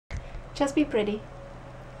Just be pretty.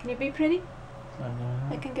 Can you be pretty?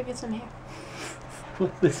 I can give you some hair.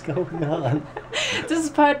 What is going on? This is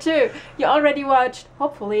part 2. You already watched,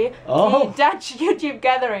 hopefully, the Dutch YouTube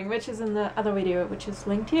Gathering, which is in the other video, which is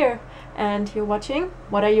linked here. And you're watching.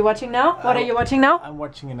 What are you watching now? What are you watching now? I'm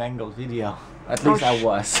watching an angled video. At least I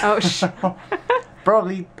was. Oh,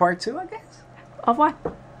 Probably part 2, I guess. Of what?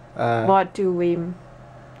 What do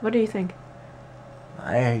you think?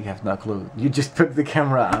 I have no clue. You just took the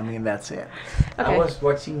camera. I mean, that's it. Okay. I was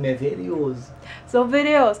watching the videos. So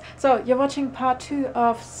videos. So you're watching part 2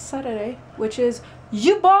 of Saturday, which is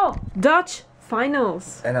Jubal Dutch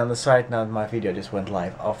finals. And on the side note, my video just went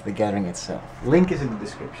live of the gathering itself. Link is in the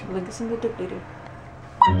description. Link is in the description.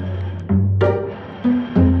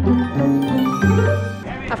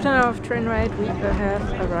 After an hour of train ride, we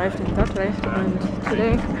have arrived in Dordrecht, and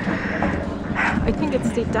today I think it's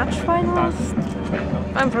the Dutch finals.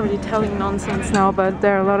 I'm probably telling nonsense now, but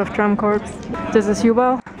there are a lot of drum corps. This is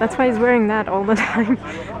Jubal. That's why he's wearing that all the time.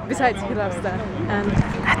 Besides, he loves that. And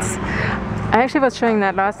I actually was showing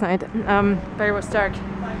that last night, but it was dark.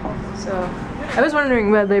 So I was wondering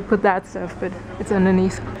where they put that stuff, but it's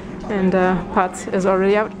underneath. And Potts is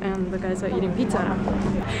already out, and the guys are eating pizza now.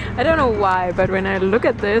 I don't know why, but when I look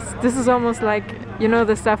at this is almost like, you know,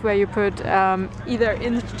 the stuff where you put either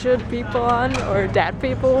injured people on or dead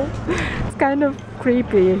people. It's kind of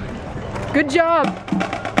creepy. Good job!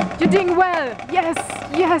 You're doing well! Yes!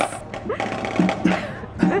 Yes!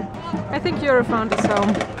 I think Jurre found his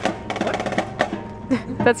home.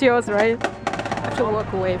 That's yours, right? I have to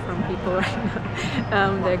walk away from people right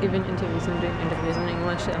now. They're giving interviews and doing interviews in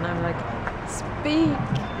English, and I'm like, speak!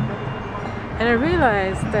 And I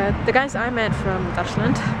realized that the guys I met from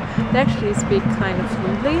Dutchland, they actually speak kind of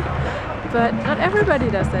fluently, but not everybody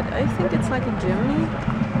does that. I think it's like in Germany,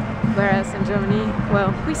 whereas in Germany,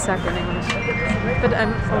 well, we suck in English. But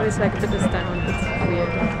I'm always like a bit astounded. It's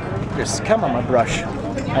weird. There's scum on my brush.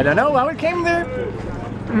 I don't know how it came there.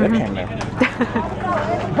 It came there.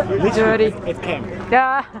 Dirty. It came.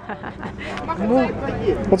 Yeah.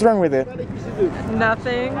 What's wrong with it?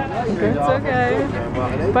 Nothing. It's okay.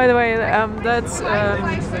 By the way, that's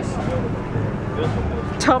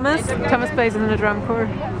Thomas. Thomas plays in the drum corps.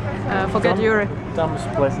 Forget Jurre. Thomas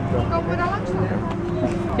plays in the drum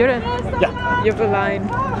corps. Jurre? Yeah. You're blind.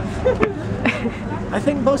 I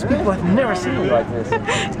think most people have never seen me like this.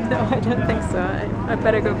 No, I don't think so. I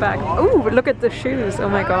better go back. Oh, look at the shoes. Oh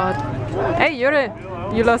my god. Hey, Jurre,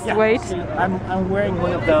 you lost weight. I'm wearing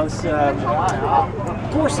one of those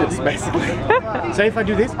corsets, basically. So if I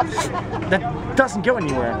do this, that doesn't go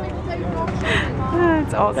anywhere.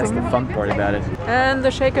 It's awesome. That's the fun part about it. And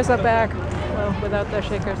the shakers are back. Well, without their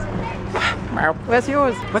shakers. Where's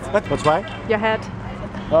yours? What's why? Your hat.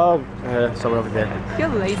 Oh, somewhere over there. You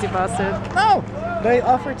lazy bastard. No! They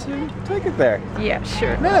offered to take it there. Yeah,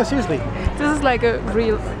 sure. No, seriously. This is like a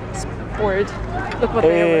real sport. Look what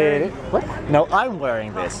they're wearing. What? No, I'm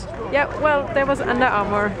wearing this. Yeah, well, there was Under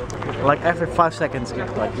Armour. Like every 5 seconds,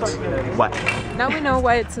 like it's what? Now we know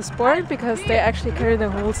why it's a sport, because they actually carry the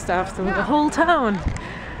whole stuff through the whole town.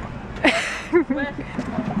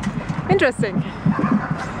 Interesting.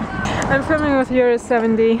 I'm filming with Jurre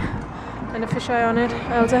 70 and a fisheye on it.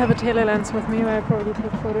 I also have a tele lens with me where I probably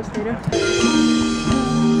take photos later.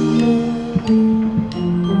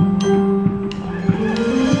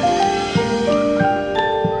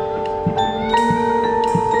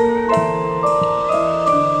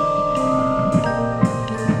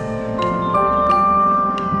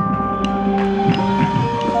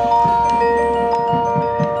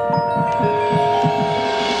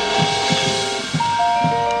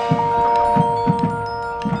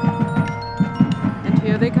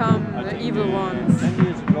 They come, the evil ones. 10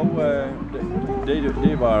 years ago,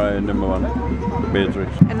 they were number 1,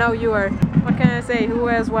 Beatrix. And now you are. What can I say? Who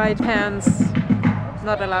wears white pants?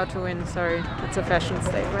 Not allowed to win, sorry. It's a fashion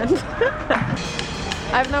statement.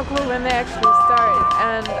 I have no clue when they actually start,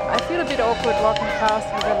 and I feel a bit awkward walking past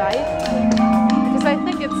with a light, because I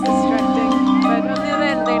think it's distracting. But on the other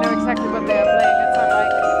end, they know exactly what they are playing. It's not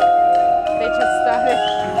like they just started.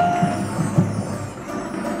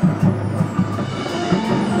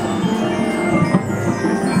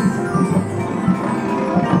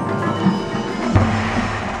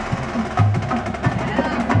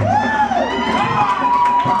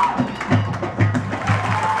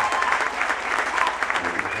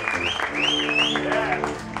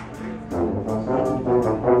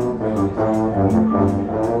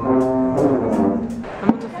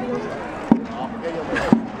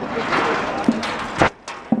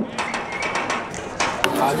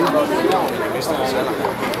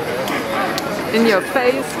 In your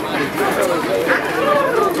face.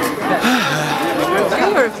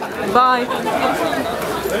 Bye.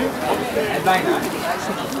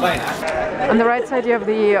 On the right side you have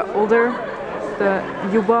the older, the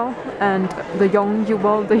Jubal, and the young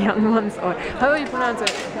Jubal, the young ones, or how do you pronounce it?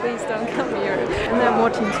 Please don't come here. And there are more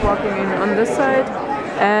teams walking in on this side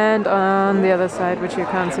and on the other side, which you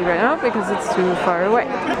can't see right now because it's too far away.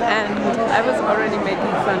 And I was already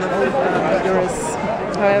making fun of Jurre's,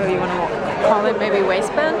 however you want to call it, maybe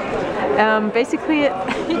waistband. Basically,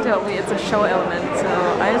 he told me it's a show element, so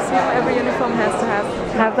I assume every uniform has to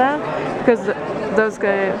have that, because those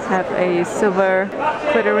guys have a silver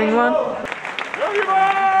glittering one.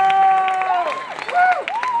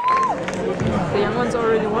 The young ones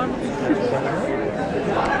already won.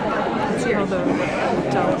 Let's see how the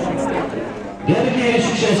tall ones do.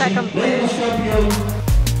 Second place.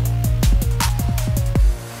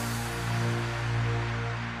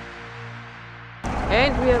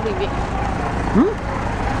 And we are leaving.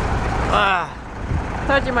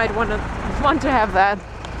 Thought you might want to have that.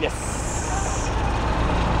 Yes.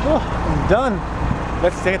 Oh, I'm done.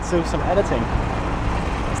 Let's get to some editing.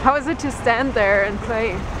 How is it to stand there and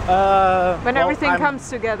play when everything comes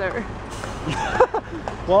together?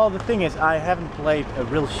 Well, the thing is, I haven't played a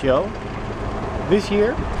real show this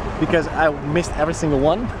year because I missed every single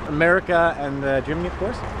one. America and Germany, of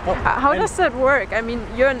course. Oh, how does that work? I mean,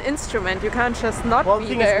 you're an instrument. You can't just not well, be the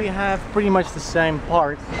thing there. is, we have pretty much the same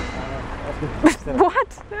part.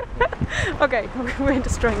 What? Okay, we're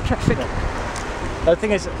destroying traffic. The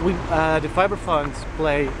thing is, we the vibraphones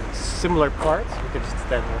play similar parts. You can just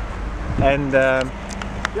stand there, and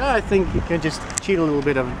yeah, I think you can just cheat a little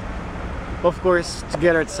bit of. Of course,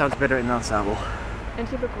 together it sounds better in ensemble. And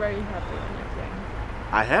you look very happy when you're playing.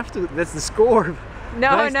 I have to. That's the score.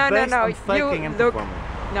 No, based no. on faking and look.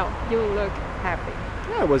 performing. No, you look happy.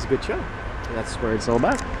 Yeah, it was a good show. That's where it's all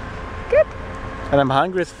about. Good. And I'm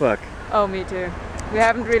hungry as fuck. Oh, me too. We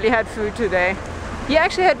haven't really had food today. He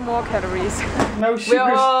actually had more calories. No sugar.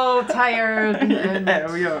 We're all tired and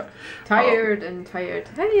Yeah, we are. tired and tired.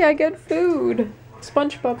 Hey, I get food.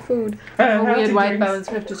 SpongeBob food. Oh, we at White Balance,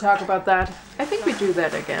 we have to talk about that. I think we do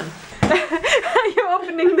that again. Are you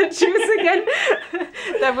opening the juice again?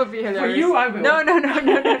 That would be hilarious. For you, I will. No.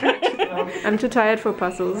 I'm too tired for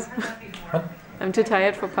puzzles. What? I'm too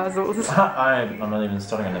tired for puzzles. I'm not even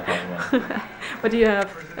starting on the puzzle. What do you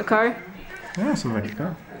have? A car? Yeah, something like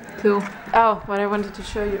that. Cool. Oh, what I wanted to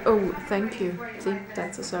show you. Oh, thank you. See,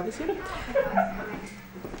 that's a service here.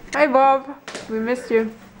 Hi, Bob. We missed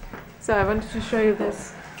you. So I wanted to show you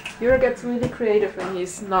this. Jurre gets really creative when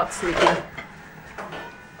he's not sleeping.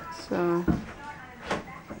 So,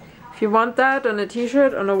 if you want that on a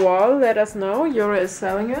t-shirt on a wall, let us know. Jurre is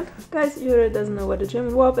selling it. Guys, Jurre doesn't know what a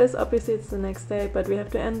gym warp is. Obviously, it's the next day, but we have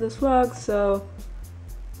to end this vlog, so...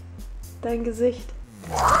 Dein Gesicht.